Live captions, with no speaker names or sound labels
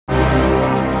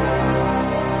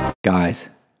Guys,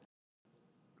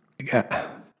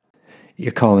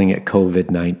 you're calling it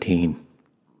COVID-19.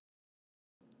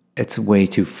 It's way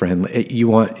too friendly.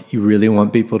 You really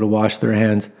want people to wash their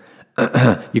hands?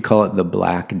 You call it the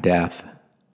Black Death.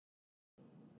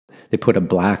 They put a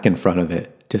black in front of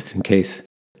it just in case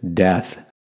death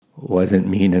wasn't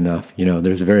mean enough.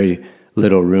 There's very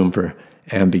little room for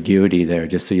ambiguity there,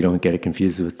 just so you don't get it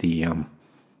confused with the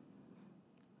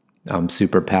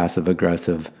super passive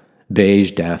aggressive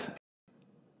beige death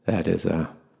that is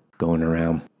going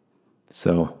around.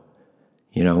 So,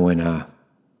 when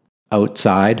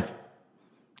outside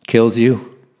kills you,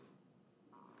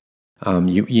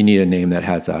 you need a name that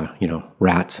has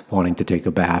rats wanting to take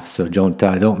a bath. So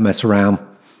don't mess around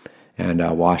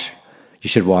and wash. You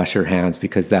should wash your hands,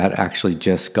 because that actually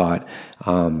just got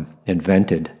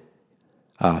invented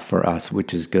for us,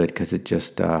 which is good because it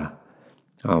just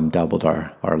doubled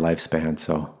our lifespan.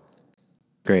 So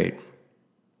great,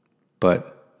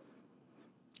 but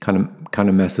kind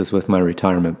of messes with my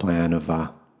retirement plan of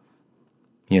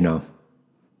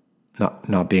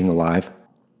not being alive,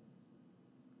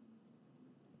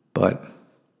 but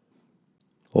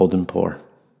old and poor.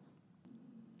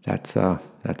 That's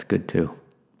good too.